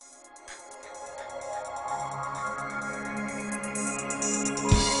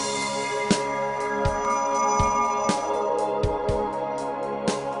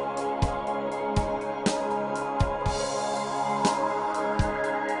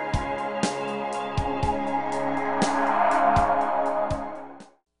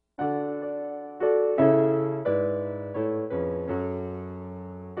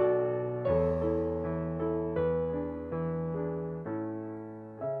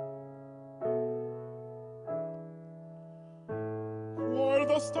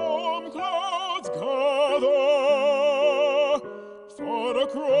storm clouds gather far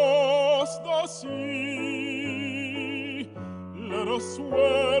across the sea, let us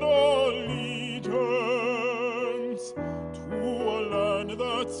swear allegiance to a land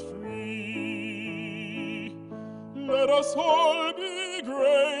that's free. Let us all be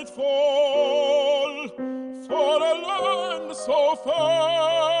grateful for a land so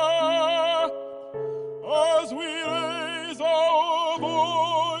fair, as we raise our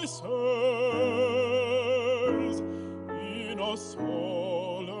voices in a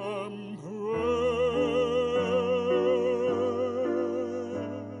solemn prayer.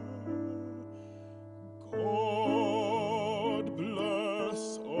 God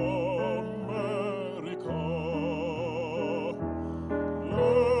bless America,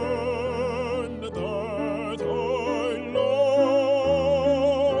 land that I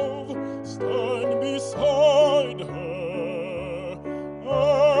love. Stand beside her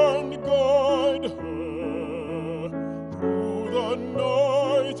and guide her through the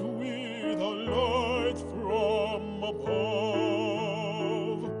night with a light from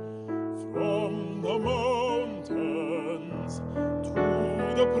above. From the mountains to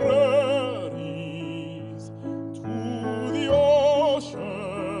the prairies to the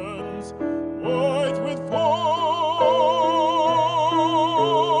oceans white with foam.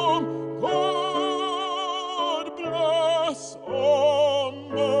 God bless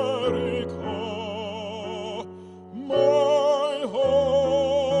America, my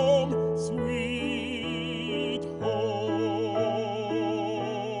home, sweet home.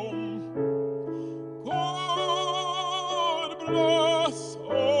 God bless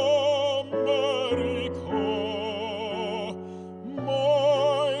America,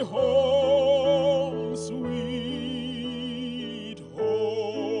 my home, sweet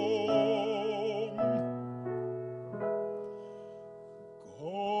home.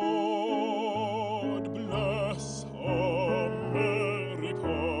 God bless America,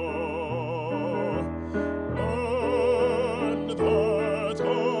 land that I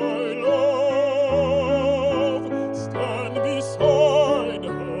love. Stand beside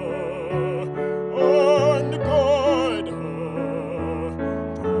her and guide her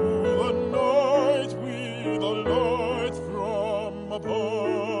through the night with a light from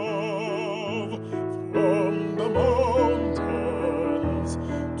above. From the mountains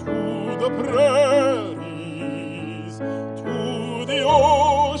to the prairies to the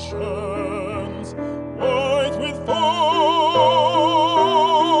oceans white with foam.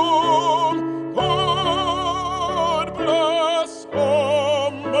 God bless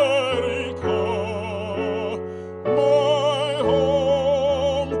America, my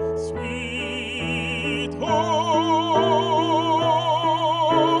home, sweet home.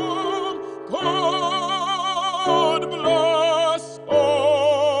 God bless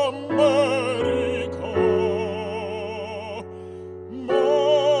America,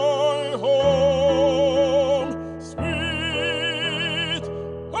 my home, sweet home.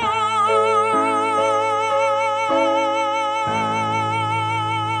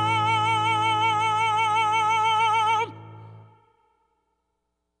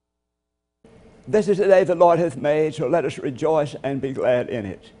 This is the day the Lord hath made, so let us rejoice and be glad in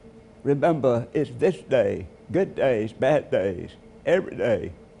it. Remember, it's this day, good days, bad days, every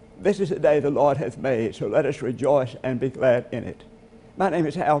day. This is the day the Lord hath made, so let us rejoice and be glad in it. My name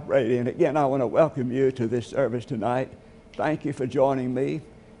is Hal Brady, and again I want to welcome you to this service tonight. Thank you for joining me,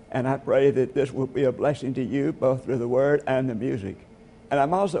 and I pray that this will be a blessing to you, both through the word and the music. And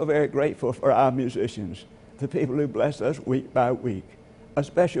I'm also very grateful for our musicians, the people who bless us week by week. A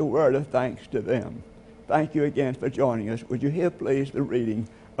special word of thanks to them. Thank you again for joining us. Would you hear, please, the reading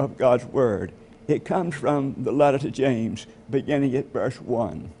of God's Word? It comes from the letter to James, beginning at verse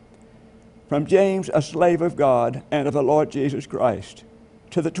 1. From James, a slave of God and of the Lord Jesus Christ,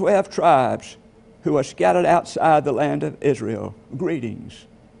 to the 12 tribes who are scattered outside the land of Israel, greetings.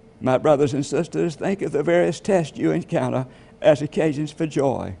 My brothers and sisters, think of the various tests you encounter as occasions for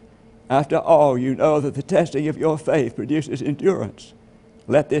joy. After all, you know that the testing of your faith produces endurance.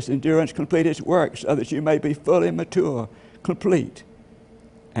 Let this endurance complete its work so that you may be fully mature, complete,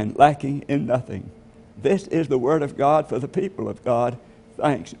 and lacking in nothing. This is the word of God for the people of God.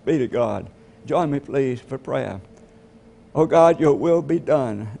 Thanks be to God. Join me, please, for prayer. Oh God, your will be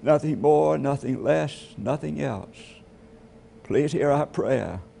done. Nothing more, nothing less, nothing else. Please hear our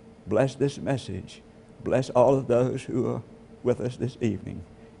prayer. Bless this message. Bless all of those who are with us this evening.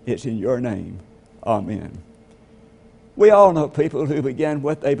 It's in your name. Amen. We all know people who begin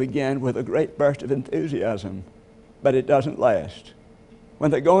what they begin with a great burst of enthusiasm, but it doesn't last. When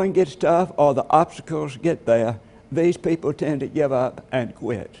the going gets tough or the obstacles get there, these people tend to give up and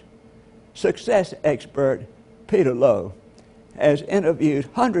quit. Success expert Peter Lowe has interviewed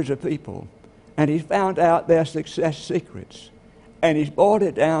hundreds of people, and he's found out their success secrets. And he's boiled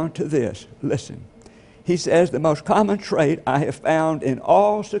it down to this. Listen. He says, the most common trait I have found in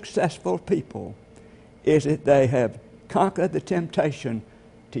all successful people is that they have conquered the temptation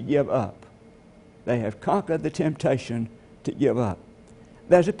to give up. They have conquered the temptation to give up.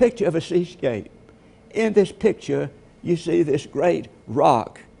 There's a picture of a seascape. In this picture, you see this great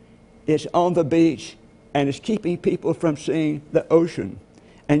rock. It's on the beach, and it's keeping people from seeing the ocean.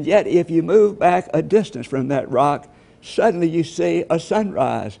 And yet, if you move back a distance from that rock, suddenly you see a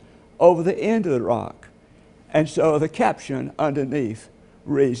sunrise over the end of the rock. And so the caption underneath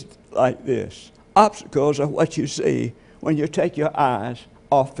reads like this: obstacles are what you see when you take your eyes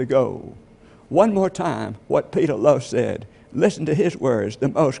off the goal. One more time, what Peter Lowe said. Listen to his words. The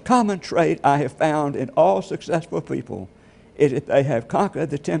most common trait I have found in all successful people is that they have conquered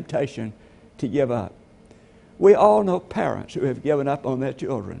the temptation to give up. We all know parents who have given up on their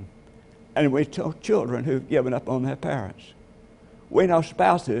children, and we know children who've given up on their parents. We know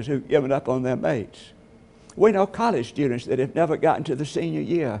spouses who've given up on their mates. We know college students that have never gotten to the senior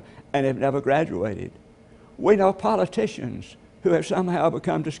year and have never graduated. We know politicians who have somehow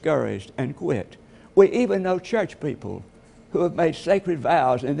become discouraged and quit. We even know church people who have made sacred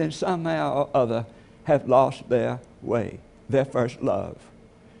vows and then somehow or other have lost their way, their first love.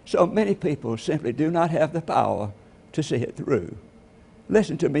 So many people simply do not have the power to see it through.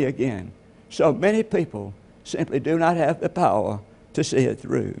 Listen to me again. So many people simply do not have the power to see it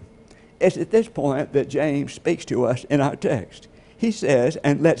through. It's at this point that James speaks to us in our text. He says,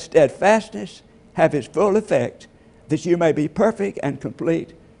 and let steadfastness have its full effect, that you may be perfect and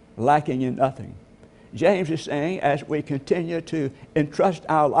complete, lacking in nothing. James is saying, as we continue to entrust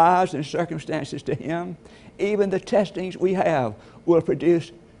our lives and circumstances to Him, even the testings we have will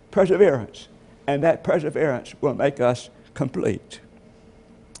produce perseverance, and that perseverance will make us complete.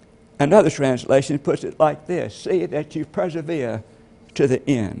 Another translation puts it like this: see that you persevere to the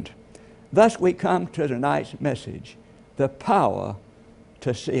end. Thus we come to tonight's message, the power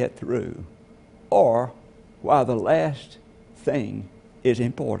to see it through, or while the last thing is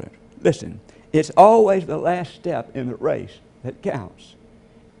important. Listen, it's always the last step in the race that counts.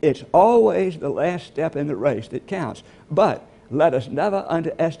 It's always the last step in the race that counts. But let us never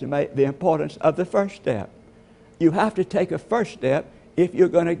underestimate the importance of the first step. You have to take a first step if you're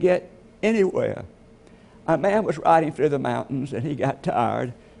going to get anywhere. A man was riding through the mountains and he got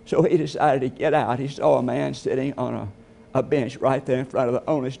tired, so he decided to get out. He saw a man sitting on a bench right there in front of the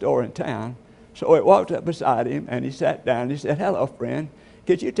only store in town. So he walked up beside him and he sat down and he said, "Hello, friend.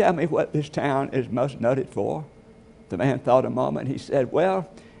 Could you tell me what this town is most noted for?" The man thought a moment. He said, "Well,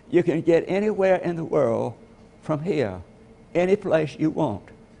 you can get anywhere in the world from here, any place you want."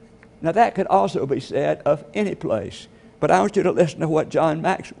 Now that could also be said of any place, but I want you to listen to what John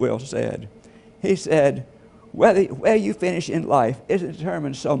Maxwell said. He said, where you finish in life isn't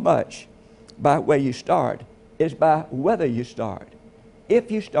determined so much by where you start, it's by whether you start. If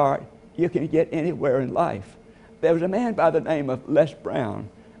you start, you can get anywhere in life. There was a man by the name of Les Brown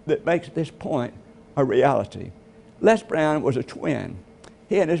that makes this point a reality. Les Brown was a twin.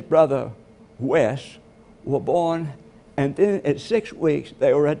 He and his brother Wes were born, and then at 6 weeks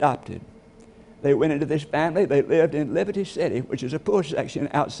they were adopted. They went into this family. They lived in Liberty City, which is a poor section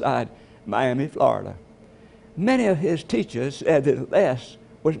outside Miami, Florida. Many of his teachers said that Les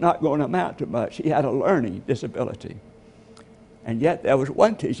was not going to amount to much. He had a learning disability. And yet there was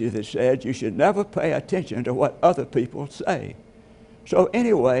one teacher that said you should never pay attention to what other people say. So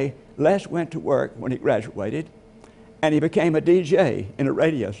anyway, Les went to work when he graduated, and he became a DJ in a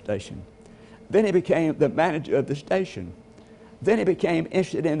radio station. Then he became the manager of the station. Then he became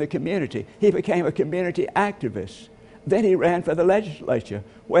interested in the community. He became a community activist. Then he ran for the legislature,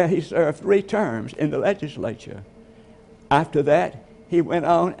 where he served 3 terms in the legislature. After that, he went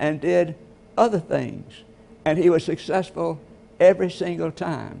on and did other things, and he was successful every single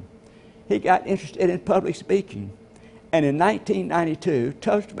time. He got interested in public speaking, and in 1992,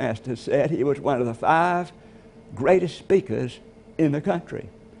 Toastmasters said he was one of the 5 greatest speakers in the country.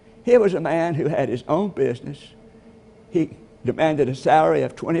 Here was a man who had his own business. He demanded a salary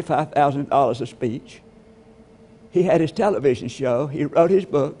of $25,000 a speech. He had his television show. He wrote his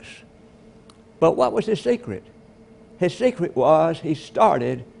books. But what was his secret? His secret was he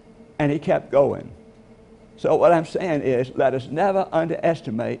started and he kept going. So what I'm saying is, let us never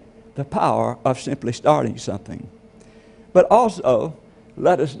underestimate the power of simply starting something. But also,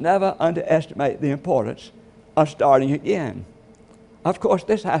 let us never underestimate the importance of starting again. Of course,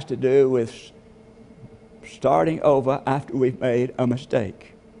 this has to do with starting over after we've made a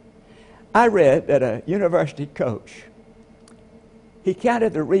mistake. I read that a university coach, he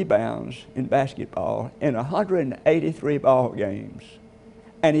counted the rebounds in basketball in 183 ball games,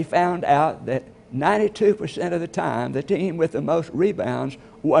 and he found out that 92% of the time, the team with the most rebounds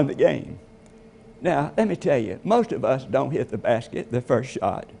won the game. Now, let me tell you, most of us don't hit the basket the first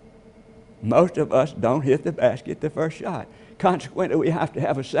shot. Most of us don't hit the basket the first shot. Consequently, we have to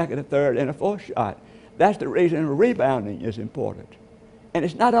have a second, a third, and a fourth shot. That's the reason rebounding is important. And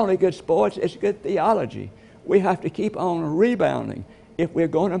it's not only good sports, it's good theology. We have to keep on rebounding if we're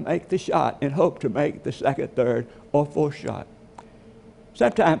going to make the shot and hope to make the second, third, or fourth shot.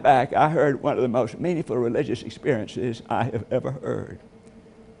 Some time back, I heard one of the most meaningful religious experiences I have ever heard.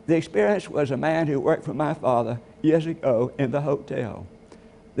 The experience was a man who worked for my father years ago in the hotel.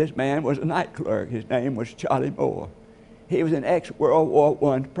 This man was a night clerk. His name was Charlie Moore. He was an ex-World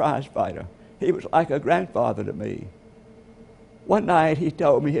War I prize fighter. He was like a grandfather to me. One night, he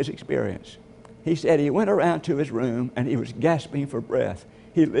told me his experience. He said he went around to his room and he was gasping for breath.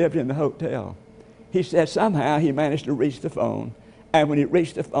 He lived in the hotel. He said somehow he managed to reach the phone, and when he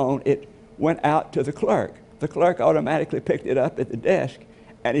reached the phone, it went out to the clerk. The clerk automatically picked it up at the desk,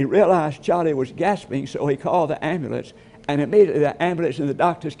 and he realized Charlie was gasping, so he called the ambulance, and immediately the ambulance and the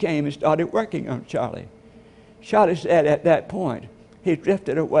doctors came and started working on Charlie. Charlie said at that point, he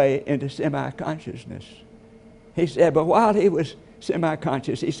drifted away into semi-consciousness. He said, but while he was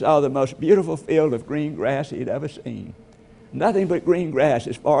semi-conscious, he saw the most beautiful field of green grass he'd ever seen. Nothing but green grass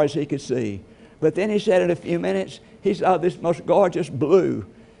as far as he could see. But then he said in a few minutes, he saw this most gorgeous blue.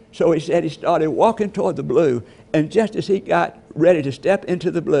 So he said he started walking toward the blue, and just as he got ready to step into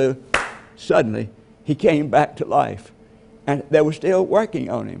the blue, suddenly he came back to life. And they were still working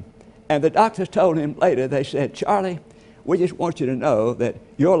on him. And the doctors told him later, they said, Charlie, we just want you to know that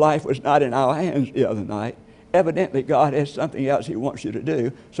your life was not in our hands the other night. Evidently, God has something else he wants you to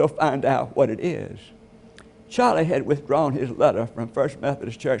do, so find out what it is. Charlie had withdrawn his letter from First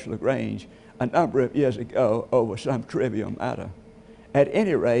Methodist Church LaGrange a number of years ago over some trivial matter. At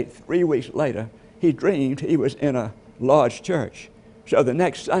any rate, 3 weeks later, he dreamed he was in a large church. So the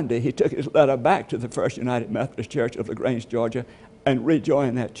next Sunday, he took his letter back to the First United Methodist Church of LaGrange, Georgia, and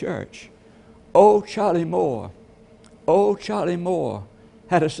rejoined that church. Old Charlie Moore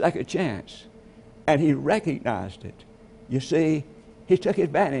had a second chance, and he recognized it. You see, he took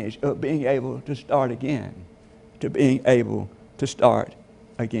advantage of being able to start again,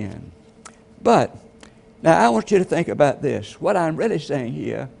 But now I want you to think about this. What I'm really saying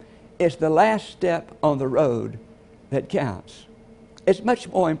here is the last step on the road that counts. It's much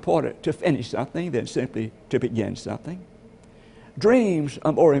more important to finish something than simply to begin something. Dreams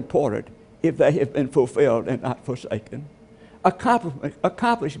are more important if they have been fulfilled and not forsaken.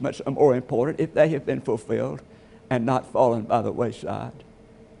 Accomplishments are more important if they have been fulfilled and not fallen by the wayside.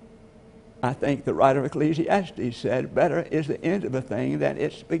 I think the writer of Ecclesiastes said, better is the end of a thing than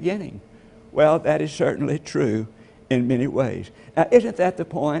its beginning. Well, that is certainly true in many ways. Now, isn't that the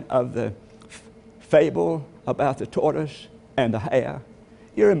point of the fable about the tortoise and the hare?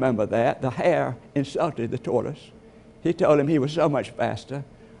 You remember that. The hare insulted the tortoise. He told him he was so much faster.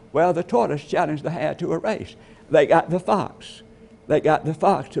 Well, the tortoise challenged the hare to a race. They got the fox.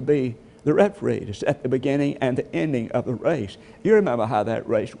 To be the referee, to set the beginning and the ending of the race. You remember how that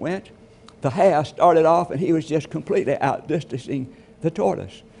race went. The hare started off and he was just completely outdistancing the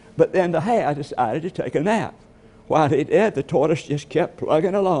tortoise. But then the hare decided to take a nap. While he did, the tortoise just kept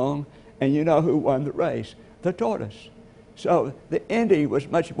plugging along, and you know who won the race? The tortoise. So the ending was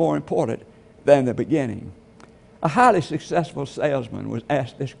much more important than the beginning. A highly successful salesman was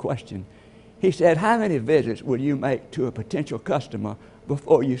asked this question. He said, how many visits would you make to a potential customer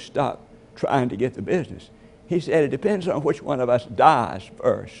before you stop trying to get the business? He said, it depends on which one of us dies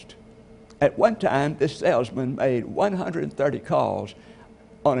first. At one time, this salesman made 130 calls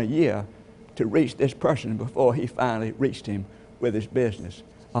on a year to reach this person before he finally reached him with his business.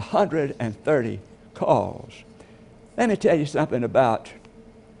 130 calls. Let me tell you something about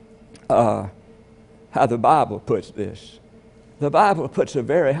how the Bible puts this. The Bible puts a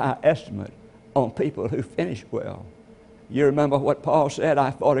very high estimate on people who finish well. You remember what Paul said,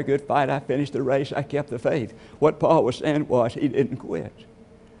 I fought a good fight, I finished the race, I kept the faith. What Paul was saying was he didn't quit.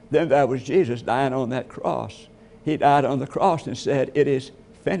 Then there was Jesus dying on that cross. He died on the cross and said, it is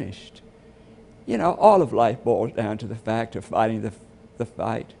finished. You know, all of life boils down to the fact of fighting the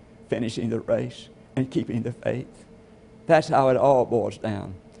fight, finishing the race, and keeping the faith. That's how it all boils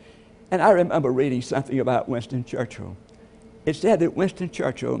down. And I remember reading something about Winston Churchill. It said that Winston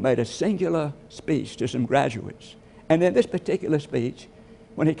Churchill made a singular speech to some graduates. And in this particular speech,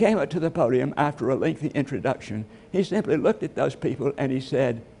 When he came up to the podium after a lengthy introduction, he simply looked at those people and he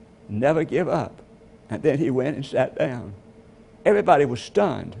said, "Never give up." And then he went and sat down. Everybody was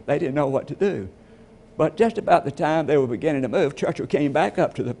stunned. They didn't know what to do. But just about the time they were beginning to move, Churchill came back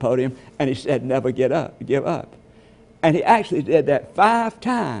up to the podium and he said, "Never give up." And he actually did that 5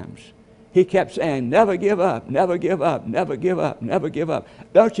 times. He kept saying, "Never give up, never give up, never give up, never give up."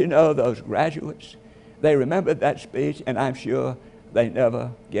 Don't you know those graduates? They remembered that speech, and I'm sure they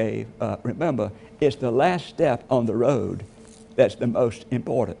never gave up. Remember, it's the last step on the road that's the most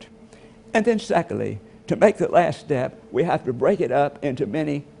important. And then secondly, to make the last step, we have to break it up into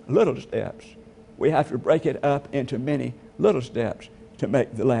many little steps. We have to break it up into many little steps to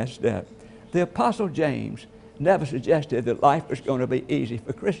make the last step. The Apostle James never suggested that life was going to be easy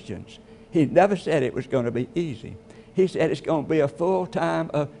for Christians. He never said it was going to be easy. He said it's going to be a full time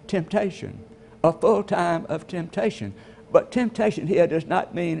of temptation, a full time of temptation. But temptation here does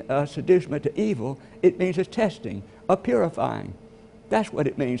not mean a seducement to evil. It means a testing, a purifying. That's what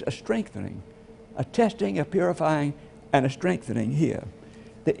it means, a strengthening. A testing, a purifying, and a strengthening here.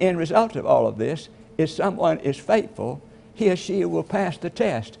 The end result of all of this is someone is faithful, he or she will pass the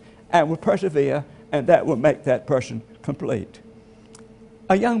test and will persevere, and that will make that person complete.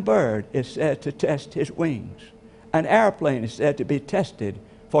 A young bird is said to test his wings. An airplane is said to be tested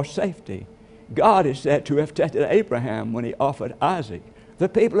for safety. God is said to have tested Abraham when he offered Isaac. The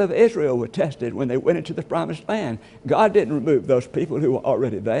people of Israel were tested when they went into the promised land. God didn't remove those people who were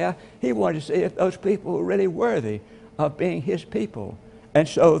already there. He wanted to see if those people were really worthy of being his people. And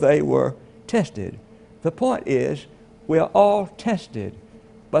so they were tested. The point is, we are all tested.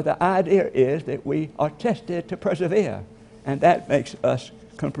 But the idea is that we are tested to persevere. And that makes us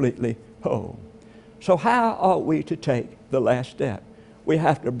completely whole. So how are we to take the last step? We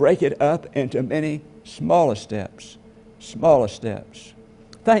have to break it up into many smaller steps. Smaller steps.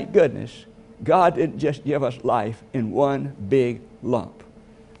 Thank goodness, God didn't just give us life in one big lump.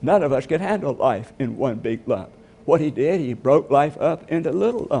 None of us could handle life in one big lump. What he did, he broke life up into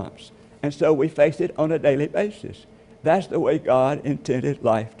little lumps. And so we face it on a daily basis. That's the way God intended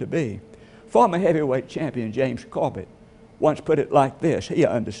life to be. Former heavyweight champion James Corbett once put it like this. He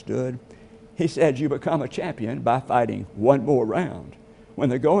understood. He said, "You become a champion by fighting one more round. When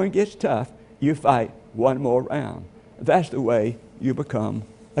the going gets tough, you fight one more round. That's the way you become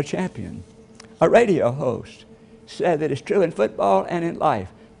a champion." A radio host said that it's true in football and in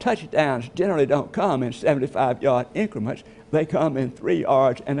life. Touchdowns generally don't come in 75-yard increments. They come in 3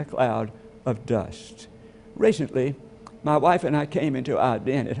 yards and a cloud of dust. Recently, my wife and I came into our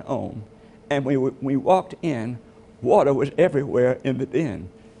den at home, and we walked in. Water was everywhere in the den.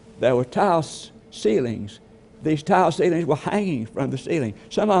 There were tile ceilings. These tile ceilings were hanging from the ceiling.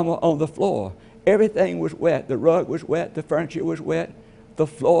 Some of them were on the floor. Everything was wet. The rug was wet. The furniture was wet. The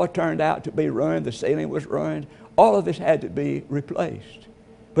floor turned out to be ruined. The ceiling was ruined. All of this had to be replaced.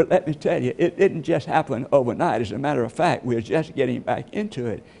 But let me tell you, it didn't just happen overnight. As a matter of fact, we're just getting back into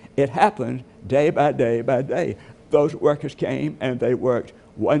it. It happened day by day by day. Those workers came and they worked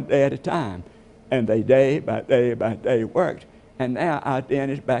one day at a time. And they day by day by day worked. And now our den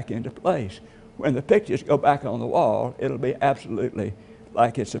is back into place. When the pictures go back on the wall, it'll be absolutely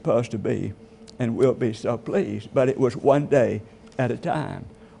like it's supposed to be. And we'll be so pleased. But it was one day at a time.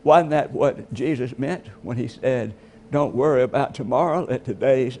 Wasn't that what Jesus meant when he said, "Don't worry about tomorrow, let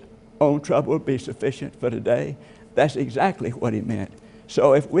today's own trouble be sufficient for today"? That's exactly what he meant.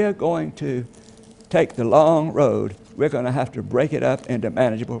 So if we're going to take the long road, we're going to have to break it up into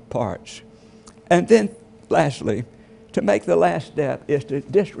manageable parts. And then lastly, to make the last step is to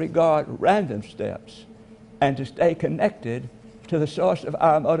disregard random steps and to stay connected to the source of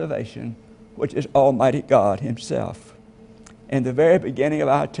our motivation, which is Almighty God himself. In the very beginning of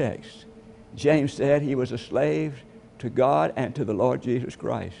our text, James said he was a slave to God and to the Lord Jesus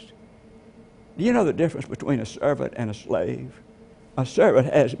Christ. Do you know the difference between a servant and a slave? A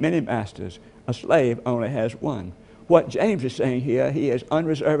servant has many masters. A slave only has one. What James is saying here, he is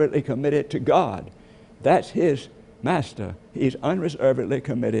unreservedly committed to God. That's his master. He's unreservedly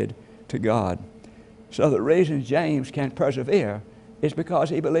committed to God. So the reason James can persevere is because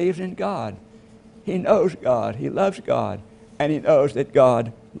he believes in God. He knows God. He loves God. And he knows that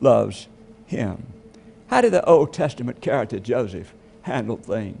God loves him. How did the Old Testament character Joseph handle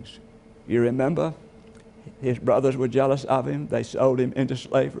things? You remember? His brothers were jealous of him. They sold him into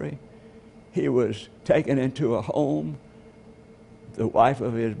slavery. He was taken into a home. The wife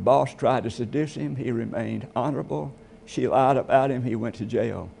of his boss tried to seduce him. He remained honorable. She lied about him. He went to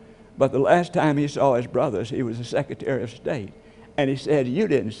jail. But the last time he saw his brothers, he was the Secretary of State. And he said, "You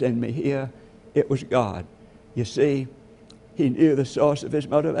didn't send me here. It was God." You see, He knew the source of his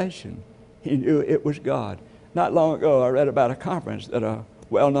motivation. He knew it was God. Not long ago, I read about a conference that a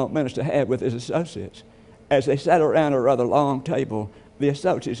well-known minister had with his associates. As they sat around a rather long table, the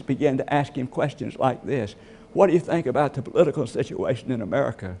associates began to ask him questions like this. What do you think about the political situation in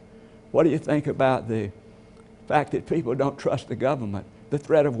America? What do you think about the fact that people don't trust the government, the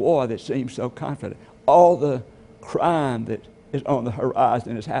threat of war that seems so confident, all the crime that is on the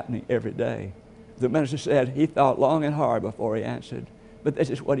horizon is happening every day? The minister said he thought long and hard before he answered. But this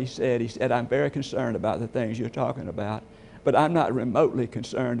is what he said. He said, I'm very concerned about the things you're talking about, but I'm not remotely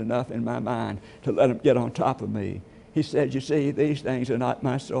concerned enough in my mind to let them get on top of me. He said, you see, these things are not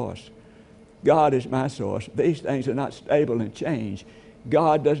my source. God is my source. These things are not stable and change.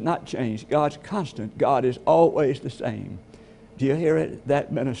 God does not change. God's constant. God is always the same. Do you hear it?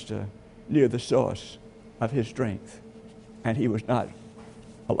 That minister knew the source of his strength, and he was not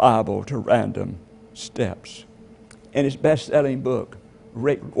liable to random steps. In his best-selling book,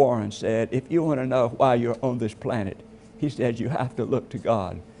 Rick Warren said, if you want to know why you're on this planet, he said, you have to look to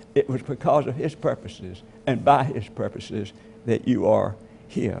God. It was because of his purposes and by his purposes that you are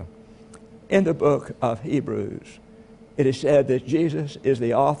here. In the book of Hebrews, it is said that Jesus is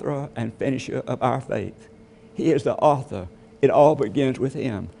the author and finisher of our faith. He is the author. It all begins with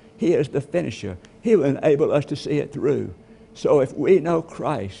him. He is the finisher. He will enable us to see it through. So if we know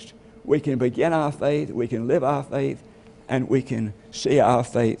Christ, we can begin our faith, we can live our faith, and we can see our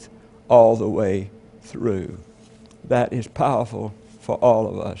faith all the way through. That is powerful for all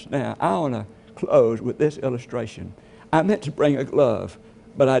of us. Now, I want to close with this illustration. I meant to bring a glove,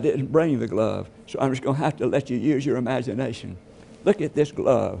 but I didn't bring the glove, so I'm just going to have to let you use your imagination. Look at this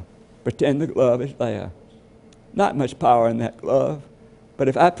glove. Pretend the glove is there. Not much power in that glove, but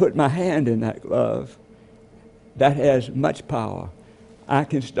if I put my hand in that glove, that has much power. I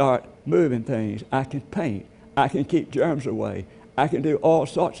can start moving things. I can paint. I can keep germs away. I can do all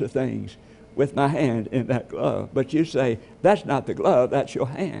sorts of things with my hand in that glove. But you say, that's not the glove, that's your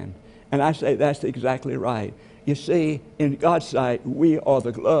hand. And I say, that's exactly right. You see, in God's sight, we are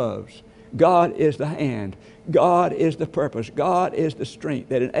the gloves. God is the hand. God is the purpose. God is the strength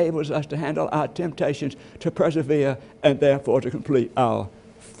that enables us to handle our temptations, to persevere, and therefore to complete our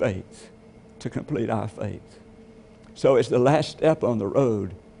faith. To complete our faith. So it's the last step on the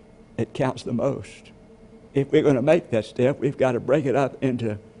road that counts the most. If we're going to make that step, we've got to break it up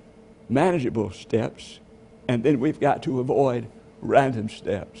into manageable steps, and then we've got to avoid random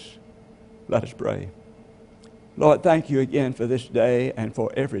steps. Let us pray. Lord, thank you again for this day and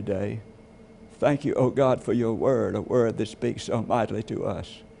for every day. Thank you, O God, for your word, a word that speaks so mightily to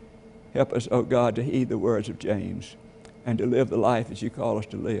us. Help us, O God, to heed the words of James and to live the life that you call us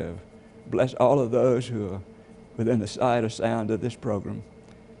to live. Bless all of those who are within the sight or sound of this program.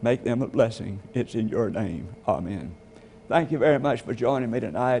 Make them a blessing. It's in your name. Amen. Thank you very much for joining me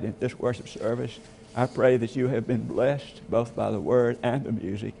tonight in this worship service. I pray that you have been blessed both by the word and the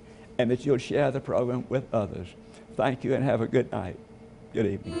music, and that you'll share the program with others. Thank you and have a good night. Good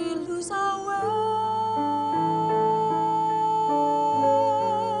evening. We lose our way.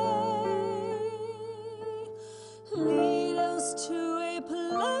 Lead us to a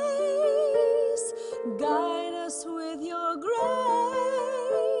place. Guide us with your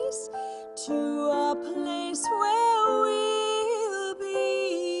grace to a place where we'll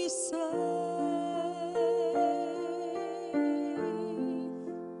be safe.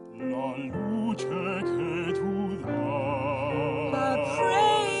 La luce che tu dai I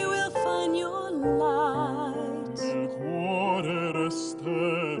pray we'll find your light nel cuore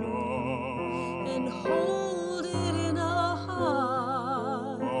resterà and hold it in our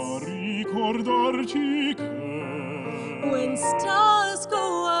hearts. a ricordarci che When stars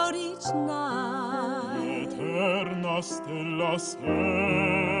go out each night, l'eterna stella sei.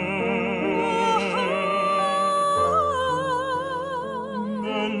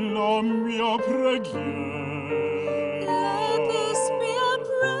 Nella mia preghiera let this be a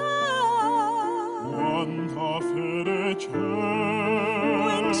prayer. quanta fede c'è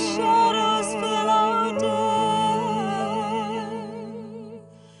When shadows fill our day,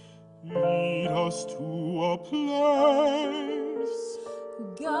 lead us to a place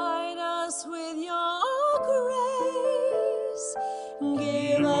guide us with your grace.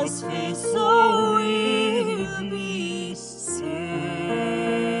 Give us faith so we'll be saved.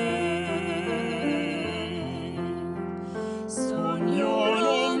 sognare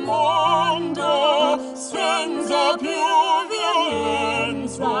un mondo senza più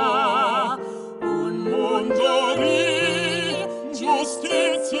violenza, un mondo di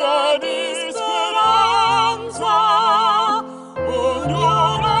giustizia e di speranza,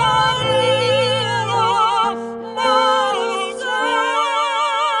 ognuno viva, ma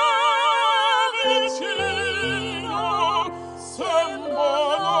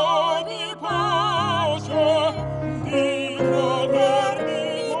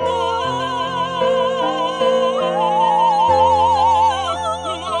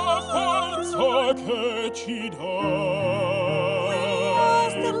felicità. We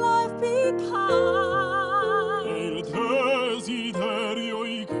ask that life be kind E il desiderio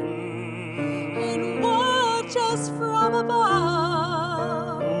che and watch us from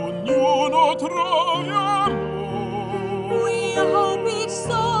above. ognuno trovi amore